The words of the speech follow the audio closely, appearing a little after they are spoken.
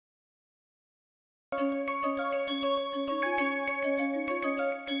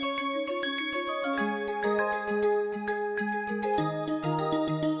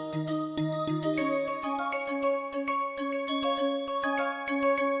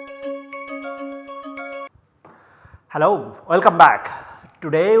Hello, welcome back.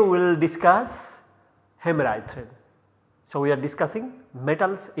 Today we will discuss Hemerythrin. So, we are discussing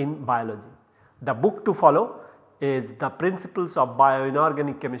metals in biology. The book to follow is The Principles of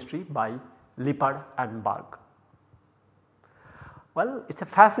Bioinorganic Chemistry by Lippard and Berg. Well, it is a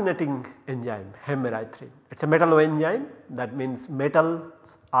fascinating enzyme, Hemerythrin. It is a metal enzyme, that means metals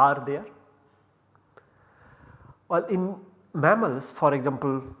are there. Well, in mammals, for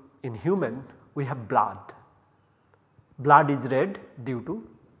example, in human we have blood. Blood is red due to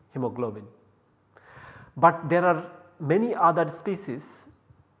hemoglobin, but there are many other species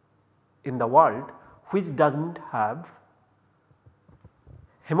in the world which does not have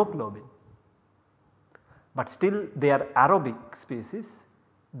hemoglobin, but still they are aerobic species.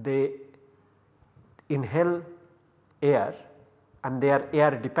 They inhale air and they are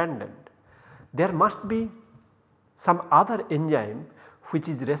air dependent. There must be some other enzyme which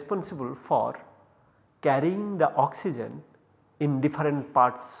is responsible for carrying the oxygen in different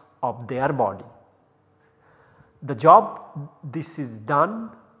parts of their body. The job this is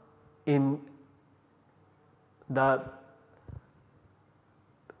done in the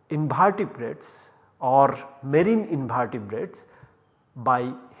invertebrates or marine invertebrates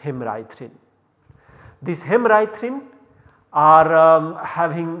by Hemerythrin. This Hemerythrin are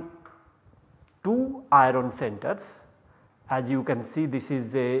having two iron centers. As you can see, this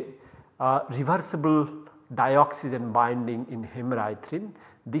is a reversible dioxygen binding in Hemerythrin.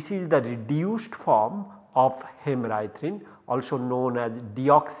 This is the reduced form of Hemerythrin, also known as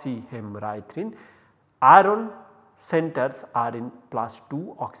deoxyhemerythrin. Iron centers are in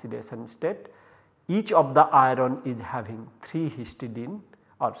 +2 oxidation state. Each of the iron is having 3 histidine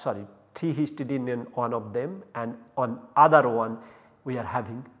in one of them, and on other one we are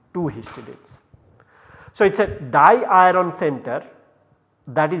having 2 histidines. So, it is a di-iron center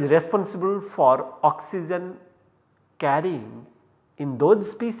that is responsible for oxygen carrying in those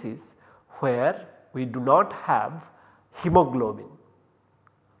species where we do not have hemoglobin.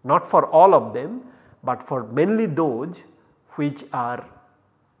 Not for all of them, but for mainly those which are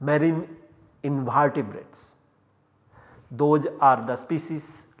marine invertebrates. Those are the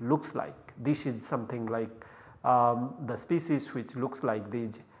species looks like, this is something like the species which looks like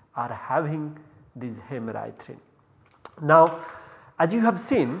these are having this Hemerythrin. Now, as you have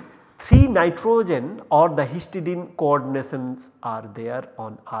seen, 3 nitrogen or the histidine coordinations are there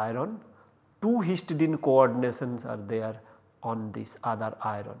on iron, 2 histidine coordinations are there on this other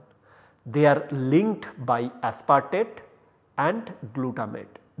iron. They are linked by aspartate and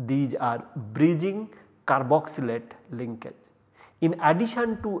glutamate. These are bridging carboxylate linkage. In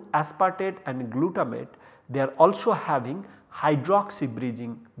addition to aspartate and glutamate, they are also having hydroxy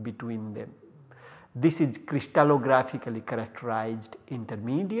bridging between them. This is crystallographically characterized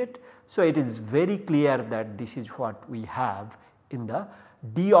intermediate. So, it is very clear that this is what we have in the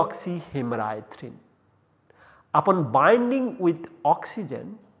deoxyhemerythrin. Upon binding with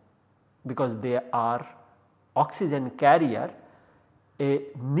oxygen, because they are oxygen carrier, a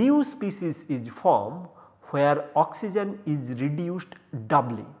new species is formed where oxygen is reduced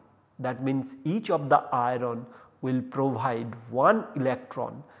doubly. That means each of the iron will provide 1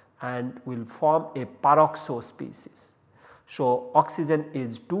 electron and will form a peroxo species. So, oxygen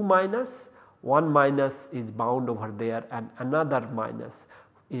is 2 minus, 1 minus is bound over there and another minus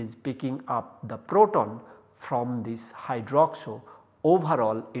is picking up the proton from this hydroxo.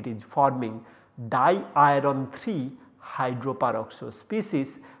 Overall it is forming di-iron 3 hydroperoxo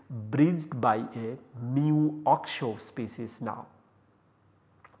species bridged by a mu oxo species now.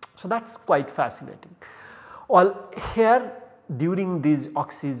 So, that is quite fascinating. Well, here during this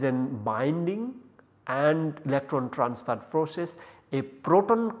oxygen binding and electron transfer process, a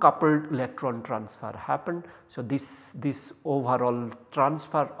proton coupled electron transfer happened. So, this overall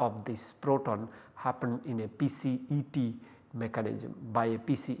transfer of this proton happened in a PCET mechanism, by a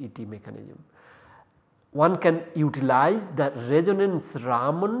PCET mechanism. One can utilize the resonance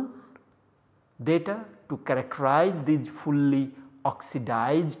Raman data to characterize these fully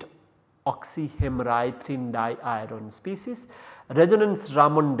oxidized oxyhemerythrin di-iron species. Resonance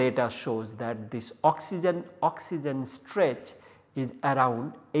Raman data shows that this oxygen stretch is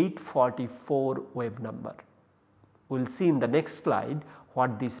around 844 wave number. We will see in the next slide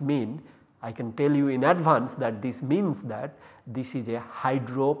what this means. I can tell you in advance that this means that this is a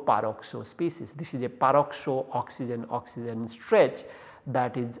hydroperoxo species. This is a peroxo oxygen stretch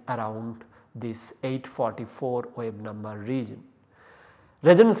that is around this 844 wave number region.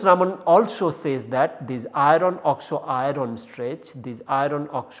 Resonance Raman also says that this iron oxo iron stretch, this iron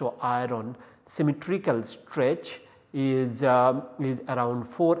oxo iron symmetrical stretch is around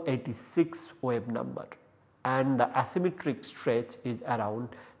 486 wave number. and the asymmetric stretch is around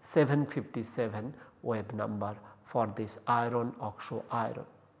 757 wave number for this iron oxo iron.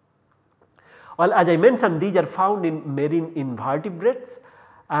 Well, as I mentioned, these are found in marine invertebrates,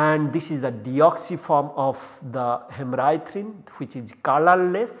 and this is the deoxy form of the hemerythrin, which is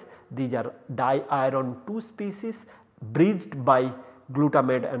colorless. These are di-iron 2 species bridged by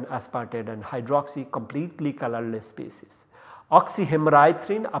glutamate and aspartate and hydroxy, completely colorless species.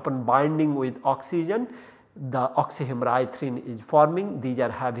 Oxyhemerythrin, upon binding with oxygen, the oxyhemerythrin is forming. These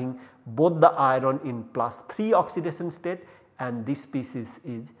are having both the iron in +3 oxidation state, and this species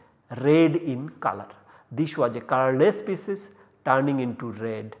is red in color. This was a colorless species turning into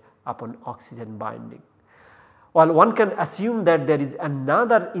red upon oxygen binding. Well, one can assume that there is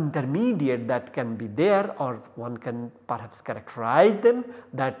another intermediate that can be there, or one can perhaps characterize them,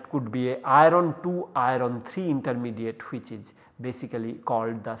 that could be a iron 2 iron 3 intermediate, which is basically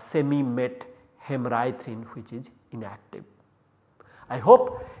called the semi-met hemerythrin, which is inactive. I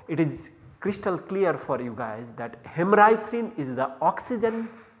hope it is crystal clear for you guys that hemerythrin is the oxygen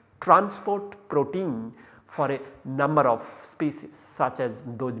transport protein for a number of species such as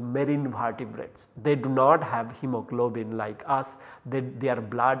those marine vertebrates. They do not have hemoglobin like us, their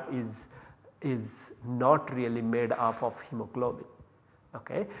blood is not really made up of hemoglobin.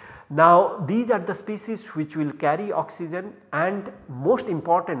 Okay. Now, these are the species which will carry oxygen, and most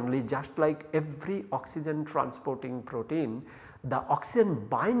importantly, just like every oxygen transporting protein, the oxygen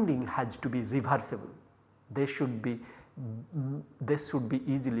binding has to be reversible. They should be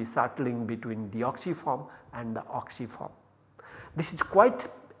easily settling between deoxy form and the oxy form. This is quite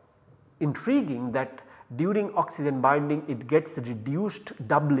intriguing that during oxygen binding it gets reduced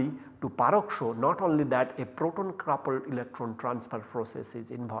doubly to peroxo. Not only that, a proton coupled electron transfer process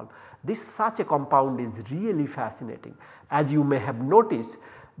is involved. Such a compound is really fascinating. As you may have noticed,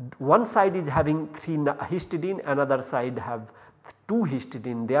 one side is having 3 histidine, another side have 2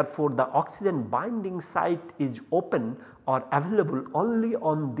 histidine. Therefore, the oxygen binding site is open or available only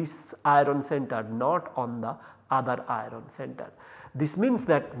on this iron center, not on the other iron center. This means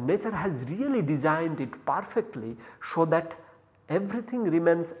that nature has really designed it perfectly so that everything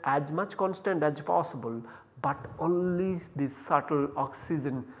remains as much constant as possible, but only this subtle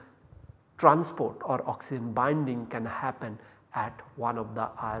oxygen transport or oxygen binding can happen at one of the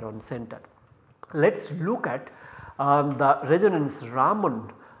iron center. Let us look at the resonance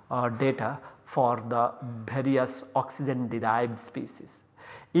Raman data for the various oxygen derived species.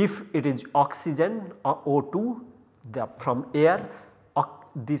 If it is oxygen or O2 from air,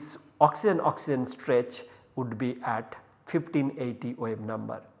 this oxygen stretch would be at 1580 wave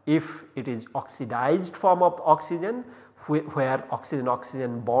number. If it is oxidized form of oxygen where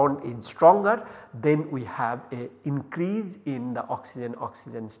oxygen bond is stronger, then we have a increase in the oxygen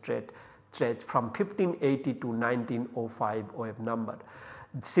stretch from 1580 to 1905 wave number.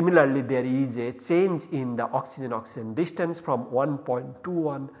 Similarly, there is a change in the oxygen distance from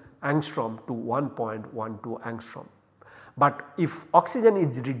 1.21 angstrom to 1.12 angstrom. But if oxygen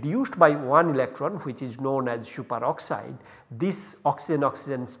is reduced by 1 electron, which is known as superoxide, this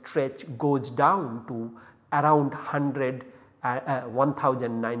oxygen stretch goes down to around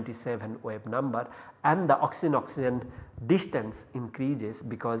 1097 wave number, and the oxygen distance increases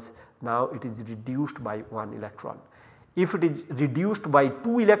because now it is reduced by 1 electron. If it is reduced by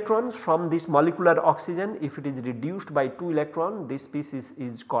 2 electrons from this molecular oxygen, if it is reduced by 2 electrons, this species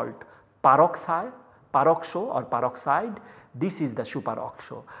is called peroxo or peroxide. This is the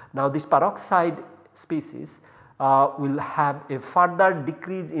superoxo. Now, this peroxide species will have a further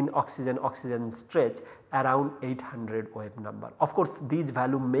decrease in oxygen stretch around 800 wave number. Of course, these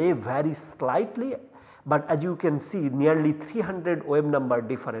value may vary slightly, but as you can see, nearly 300 wave number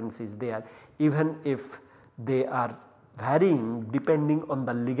difference is there, even if they are varying depending on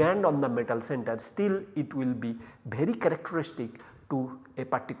the ligand on the metal center. Still it will be very characteristic to a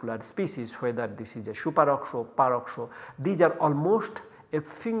particular species, whether this is a superoxo, peroxo. These are almost a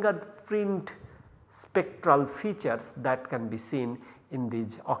fingerprint spectral features that can be seen in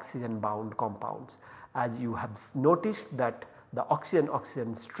these oxygen bound compounds. As you have noticed that the oxygen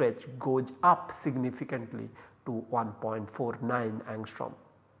stretch goes up significantly to 1.49 angstrom.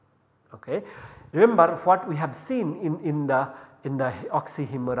 Okay. Remember what we have seen in the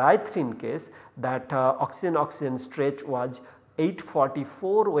oxyhemerythrin case, that oxygen stretch was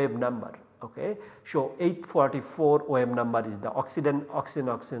 844 wave number. Okay. So, 844 wave number is the oxygen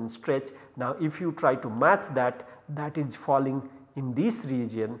stretch. Now, if you try to match that, that is falling in this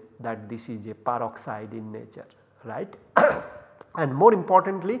region, that this is a peroxide in nature, right. And more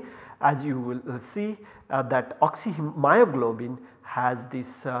importantly, as you will see that oxymyoglobin has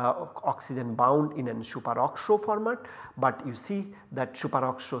this oxygen bound in a superoxo format, but you see that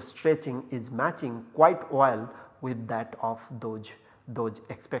superoxo stretching is matching quite well with that of those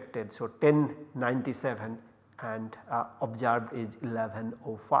expected. So, 1097 and observed is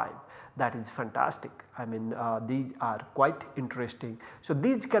 1105, that is fantastic. I mean these are quite interesting. So,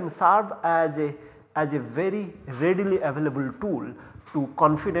 these can serve as a very readily available tool to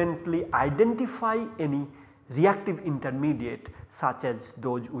confidently identify any reactive intermediate such as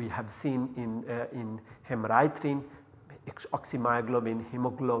those we have seen in hemerythrin, oxymyoglobin,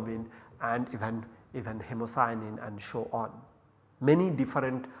 hemoglobin, and even hemocyanin and so on. Many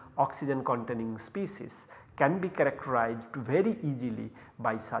different oxygen containing species can be characterized very easily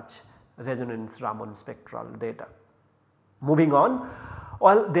by such resonance Raman spectral data. Moving on,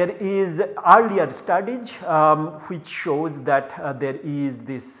 well, there is earlier studies which shows that there is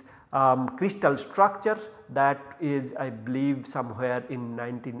this crystal structure that is, I believe, somewhere in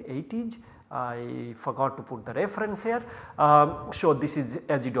 1980s. I forgot to put the reference here. So, this is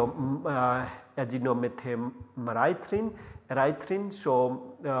azidomethemerythrin. So,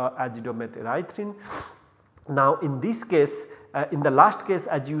 azidomethemerythrin. Now, in this case, in the last case,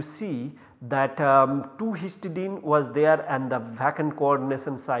 as you see that 2-histidine was there and the vacant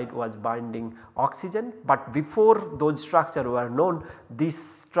coordination site was binding oxygen, but before those structure were known, this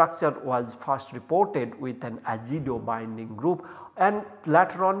structure was first reported with an azido binding group, and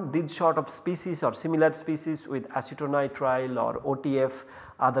later on these sort of species or similar species with acetonitrile or OTF,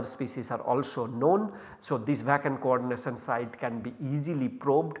 other species are also known. So, this vacant coordination site can be easily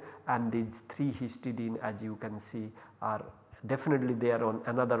probed, and these 3-histidine, as you can see, are definitely there on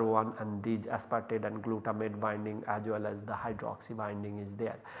another one, and these aspartate and glutamate binding as well as the hydroxy binding is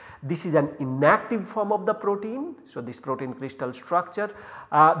there. This is an inactive form of the protein. So, this protein crystal structure,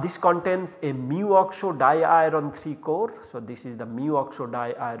 this contains a mu-oxo diiron 3 core. So, this is the mu-oxo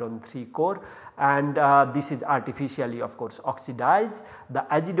diiron 3 core, and this is artificially of course oxidized. The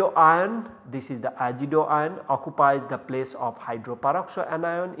azido ion, this is the azido ion, occupies the place of hydroperoxo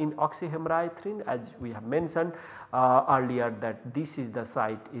anion in oxyhemerythrin, as we have mentioned earlier, that this is the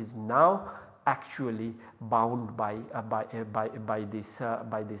site is now actually bound by this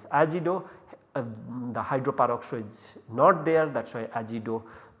azido. The hydroperoxo is not there, that is why azido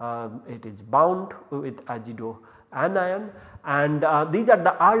it is bound with azido anion, and these are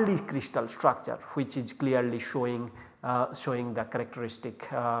the early crystal structure which is clearly showing the characteristic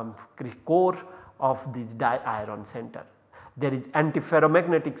core of this diiron center. There is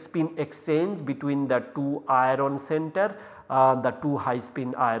antiferromagnetic spin exchange between the 2 iron center, the 2 high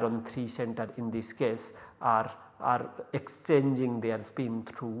spin iron 3 center in this case are exchanging their spin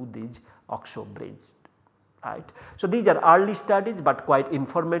through these oxo bridge, right. So, these are early studies, but quite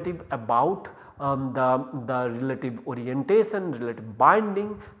informative about the relative orientation, relative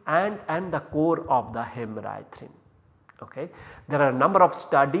binding and the core of the hemerythrin. Okay. There are a number of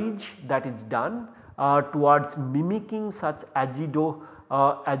studies that is done towards mimicking such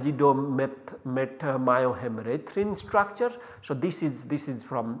azidomethemerythrin structure. So, this is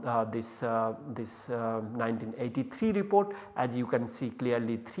from this 1983 report. As you can see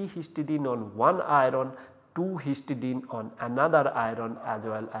clearly, 3-histidine on one iron, 2-histidine on another iron, as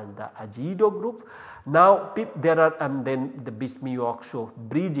well as the azido group. Now, there are, and then the bis mu-oxo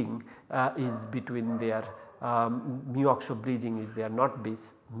bridging is between their mu-oxo bridging is there, not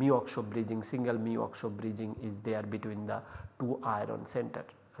bis, mu-oxo bridging, single mu-oxo bridging is there between the 2 iron center,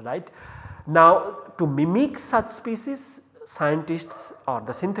 right. Now, to mimic such species, scientists or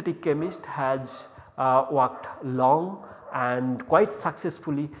the synthetic chemist has worked long and quite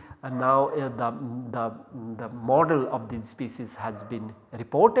successfully, and now the model of these species has been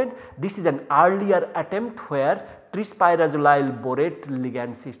reported. This is an earlier attempt where trispyrazolyl borate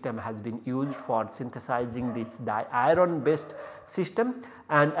ligand system has been used for synthesizing this diiron based system,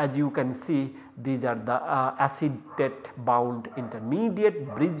 and as you can see, these are the acetate bound intermediate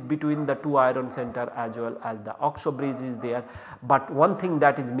bridge between the 2 iron center as well as the oxo bridge is there. But one thing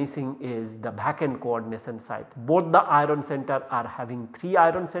that is missing is the vacant coordination site. Both the iron center are having 3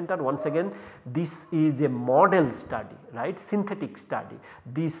 iron center. Once again, this is a model study, right, synthetic study.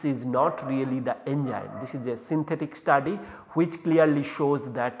 This is not really the enzyme, this is a synthetic study which clearly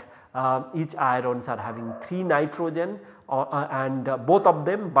shows that each irons are having 3 nitrogen and both of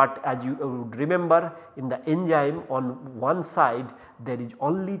them, but as you would remember, in the enzyme on one side there is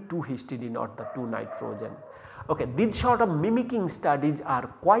only 2 histidine or the 2 nitrogen. Okay, these sort of mimicking studies are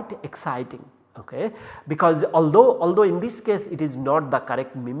quite exciting, okay, because although in this case it is not the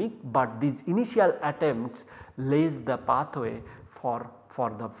correct mimic, but these initial attempts lays the pathway for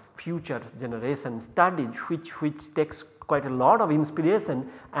the future generation studies which takes quite a lot of inspiration,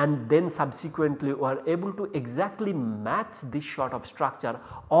 and then subsequently were able to exactly match this sort of structure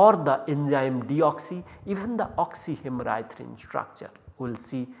or the enzyme deoxy, even the oxyhemerythrin structure. We will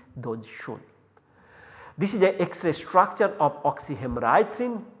see those shown. This is a X-ray structure of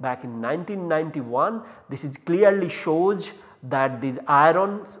oxyhemerythrin back in 1991. This is clearly shows that these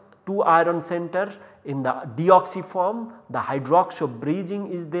irons, 2 iron center in the deoxy form, the hydroxo bridging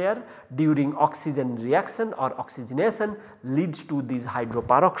is there during oxygen reaction or oxygenation leads to this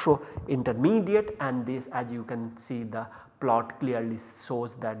hydroperoxo intermediate, and this, as you can see, the plot clearly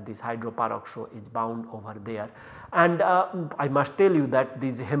shows that this hydroperoxo is bound over there. And I must tell you that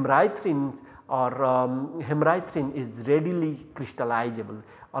this hemerythrin or hemerythrin is readily crystallizable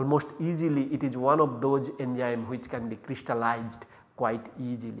almost easily. It is one of those enzymes which can be crystallized quite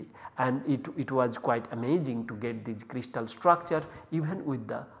easily, and it was quite amazing to get this crystal structure even with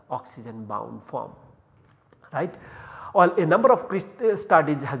the oxygen bound form, right. Well, a number of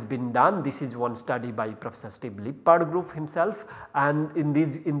studies has been done. This is one study by Professor Steve Lippard group himself, and in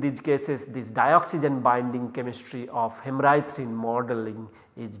these cases this dioxygen binding chemistry of hemerythrin modeling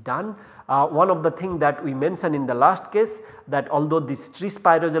is done. One of the thing that we mentioned in the last case, that although this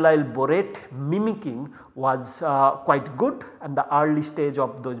trispyrogylyl borate mimicking was quite good, and the early stage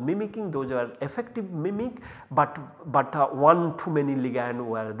of those mimicking, those were effective mimic, but one too many ligand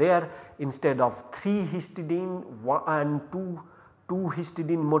were there. Instead of 3 histidine and 2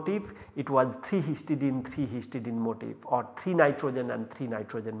 histidine motif, it was 3 histidine motif, or 3 nitrogen and 3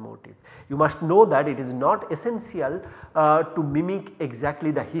 nitrogen motif. You must know that it is not essential to mimic exactly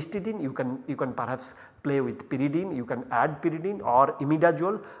the histidine. You can perhaps play with pyridine, you can add pyridine or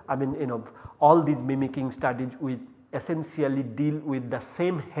imidazole. I mean, all these mimicking studies with essentially deal with the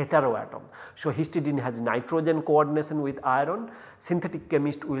same heteroatom. So, histidine has nitrogen coordination with iron. Synthetic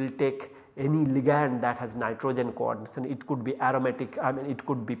chemist will take any ligand that has nitrogen coordination. It could be aromatic, I mean it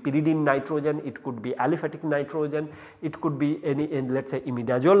could be pyridine nitrogen, it could be aliphatic nitrogen, it could be any let us say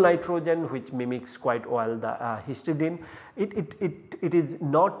imidazole nitrogen which mimics quite well the histidine. It is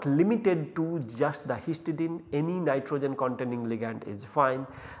not limited to just the histidine, any nitrogen containing ligand is fine.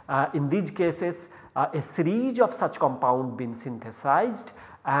 In these cases a series of such compound been synthesized,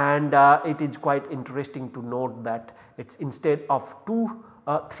 and it is quite interesting to note that it is instead of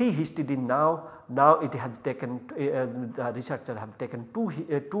 3 histidine now it has taken the researcher have taken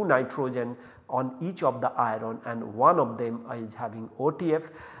 2 nitrogen on each of the iron, and one of them is having OTF,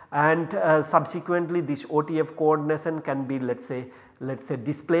 and subsequently this OTF coordination can be let us say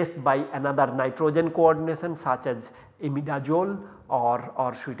displaced by another nitrogen coordination such as imidazole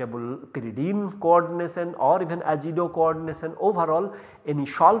or suitable pyridine coordination or even azido coordination. Overall, any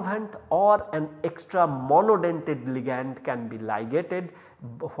solvent or an extra monodentate ligand can be ligated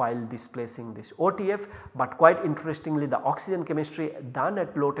while displacing this OTF, but quite interestingly the oxygen chemistry done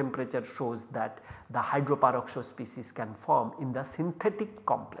at low temperature shows that the hydroperoxo species can form in the synthetic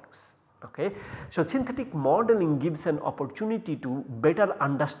complex. Okay. So, synthetic modeling gives an opportunity to better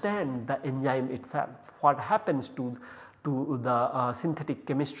understand the enzyme itself, what happens to the synthetic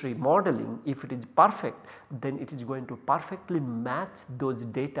chemistry modeling. If it is perfect, then it is going to perfectly match those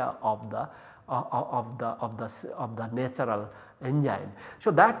data of the natural enzyme.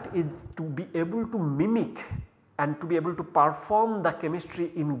 So, that is to be able to mimic and to be able to perform the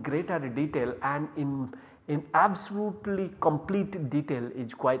chemistry in greater detail and in absolutely complete detail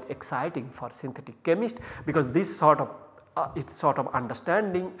is quite exciting for synthetic chemist, because this sort of its sort of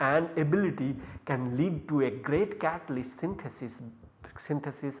understanding and ability can lead to a great catalyst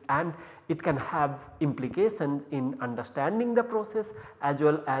synthesis, and it can have implications in understanding the process, as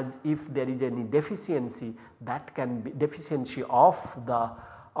well as if there is any deficiency that can be deficiency of the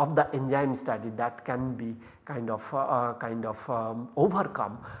enzyme study that can be kind of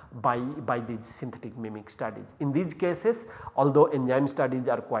overcome by these synthetic mimic studies. In these cases, although enzyme studies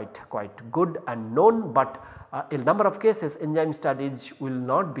are quite good and known, but a number of cases enzyme studies will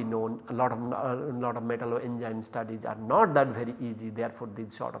not be known. A lot of metalloenzyme studies are not that very easy, therefore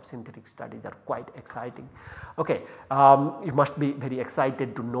these sort of synthetic studies are quite exciting. Okay, you must be very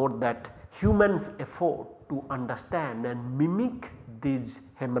excited to note that humans' effort to understand and mimic these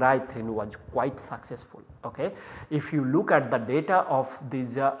hemerythrin was quite successful. Okay. If you look at the data of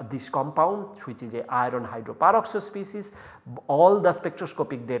this compound, which is a iron hydroperoxo species, all the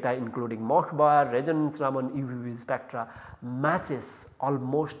spectroscopic data including Moss-Boyer, resonance Raman, UV spectra matches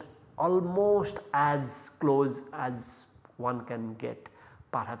almost as close as one can get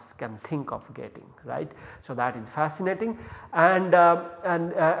perhaps can think of getting, right. So, that is fascinating, and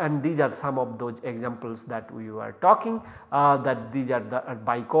these are some of those examples that we were talking, that these are the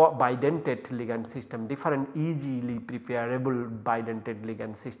bidentate ligand system, different easily preparable bidentate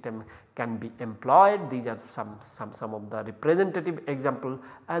ligand system can be employed. These are some of the representative example,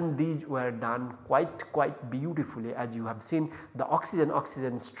 and these were done quite beautifully. As you have seen, the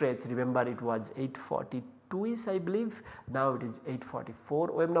oxygen stretch, remember it was 842ish I believe, now it is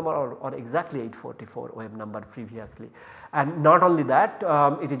 844 OM number, or exactly 844 OM number previously. And not only that,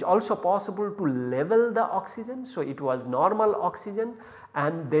 it is also possible to level the oxygen. So, it was normal oxygen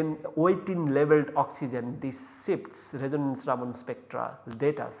and then weighting leveled oxygen, this shifts, resonance Raman spectra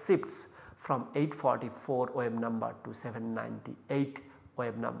data shifts from 844 OM number to 798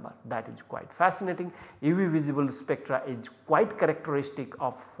 OM number. That is quite fascinating. UV visible spectra is quite characteristic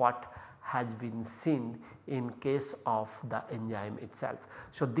of what has been seen in case of the enzyme itself.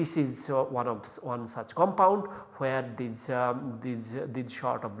 So, this is one such compound where this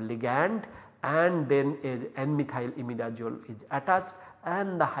sort of ligand and then N-methyl imidazole is attached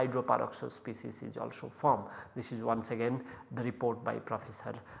and the hydroperoxide species is also formed. This is once again the report by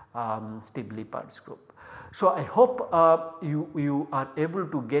Professor Steve Lippard's group. So, I hope you are able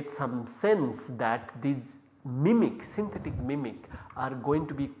to get some sense that these synthetic mimic are going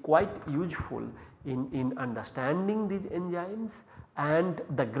to be quite useful in understanding these enzymes, and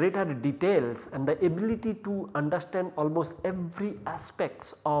the greater details and the ability to understand almost every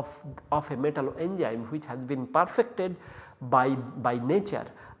aspects of a metal enzyme which has been perfected by nature,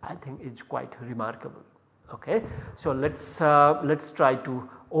 I think is quite remarkable. Okay. So, let us try to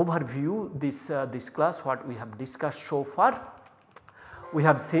overview this class what we have discussed so far. We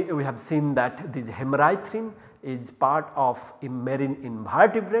have seen that this hemerythrin is part of marine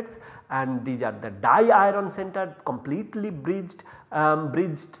invertebrates, and these are the di-iron center completely bridged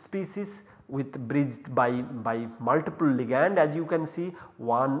species with bridged by multiple ligand, as you can see,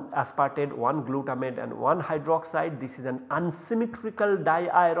 one aspartate, one glutamate and one hydroxide. This is an unsymmetrical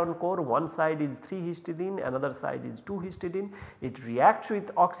di-iron core, one side is 3 histidine, another side is 2 histidine. It reacts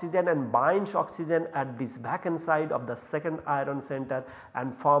with oxygen and binds oxygen at this vacant side of the second iron center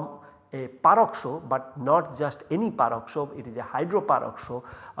and form a peroxo, but not just any peroxo, it is a hydroperoxo,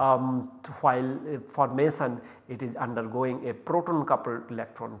 while formation it is undergoing a proton coupled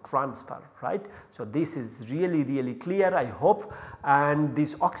electron transfer, right. So, this is really clear, I hope, and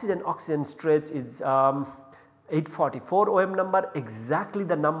this oxygen stretch is 844 OM number, exactly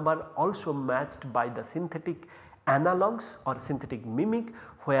the number also matched by the synthetic analogues or synthetic mimic,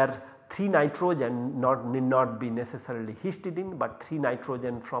 where 3 nitrogen need not be necessarily histidine, but 3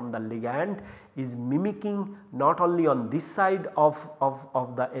 nitrogen from the ligand is mimicking not only on this side of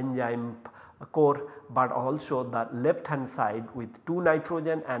the enzyme core, but also the left hand side with 2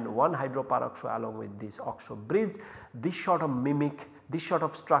 nitrogen and 1 hydroperoxo along with this oxo bridge. This sort of mimic, this sort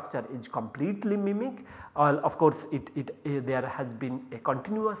of structure is completely mimic. Of course, there has been a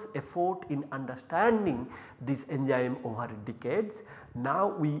continuous effort in understanding this enzyme over decades. Now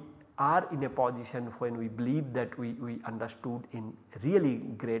we are in a position when we believe that we understood in really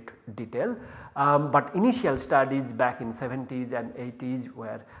great detail, but initial studies back in 70s and 80s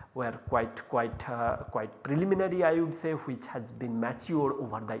were quite preliminary, I would say, which has been matured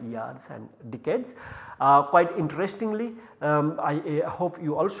over the years and decades. Quite interestingly, I hope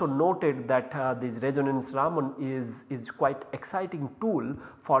you also noted that this resonance Raman is quite exciting tool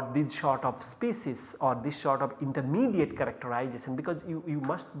for this sort of species or this sort of intermediate characterization, because you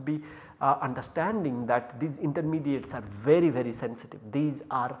must be understanding that these intermediates are very sensitive. These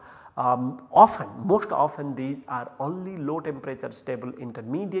are most often these are only low temperature stable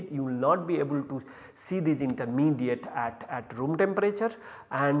intermediate. You will not be able to see these intermediate at room temperature,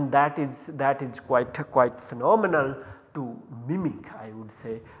 and that is quite phenomenal to mimic, I would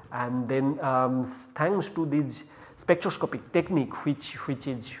say. And then thanks to this spectroscopic technique which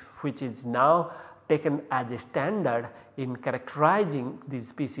is now taken as a standard in characterizing these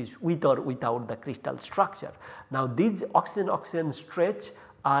species with or without the crystal structure. Now these oxygen stretch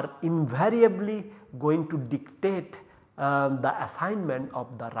are invariably going to dictate the assignment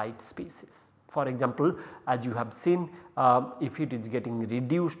of the right species. For example, as you have seen, if it is getting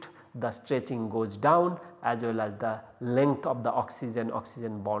reduced, the stretching goes down, as well as the length of the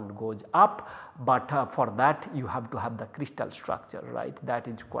oxygen bond goes up, but for that you have to have the crystal structure, right. That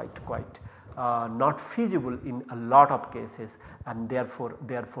is quite not feasible in a lot of cases, and therefore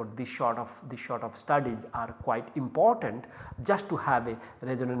this sort of studies are quite important just to have a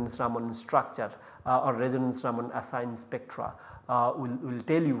resonance Raman structure or resonance Raman assigned spectra will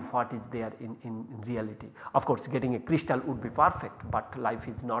tell you what is there in reality. Of course, getting a crystal would be perfect, but life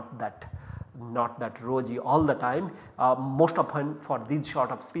is not that rosy all the time. Most often for these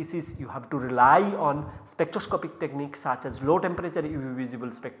sort of species you have to rely on spectroscopic techniques such as low temperature UV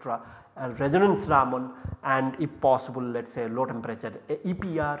visible spectra, resonance Raman, and if possible let us say low temperature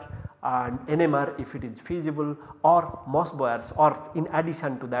EPR and NMR if it is feasible, or Moss-Boyers, or in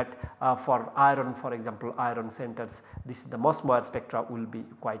addition to that for iron, for example iron centers, this is the Moss-Boyer spectra will be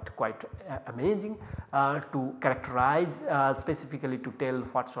quite amazing to characterize specifically to tell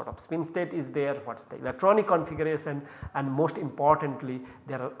what sort of spin state is there, what is the electronic configuration, and most importantly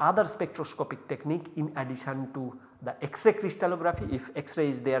there are other spectroscopic technique in addition to the X-ray crystallography. If X-ray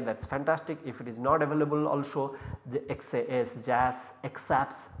is there, that is fantastic. If it is not available, also the XAS, JAS,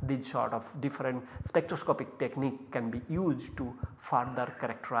 XAPS, these sort of different spectroscopic technique can be used to further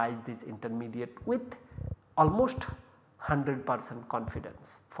characterize this intermediate with almost 100%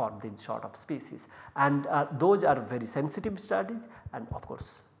 confidence for these sort of species, and those are very sensitive studies, and of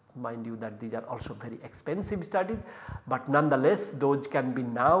course mind you that these are also very expensive studies, but nonetheless those can be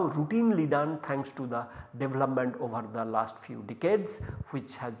now routinely done thanks to the development over the last few decades,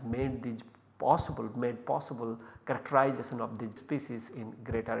 which has made these possible characterization of these species in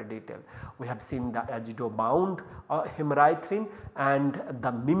greater detail. We have seen the azido bound Hemerythrin and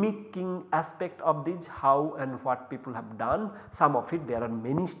the mimicking aspect of these, how and what people have done. Some of it, there are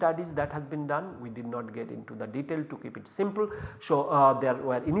many studies that has been done, we did not get into the detail to keep it simple. So there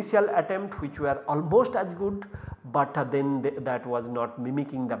were initial attempts which were almost as good, but then that was not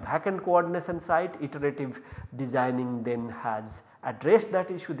mimicking the vacant coordination site. Iterative designing then has addressed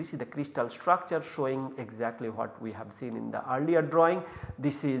that issue. This is the crystal structure showing exactly what we have seen in the earlier drawing.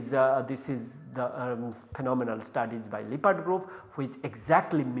 This is the phenomenal studies by Lippard group which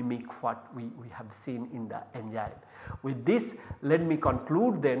exactly mimic what we have seen in the enzyme. With this, let me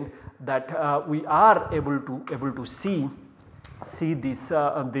conclude then that we are able to see these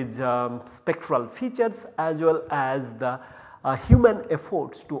spectral features as well as the human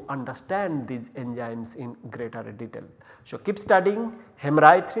efforts to understand these enzymes in greater detail. So, keep studying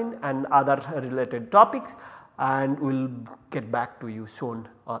Hemerythrin and other related topics, and we will get back to you soon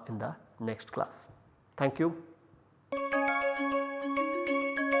in the next class. Thank you.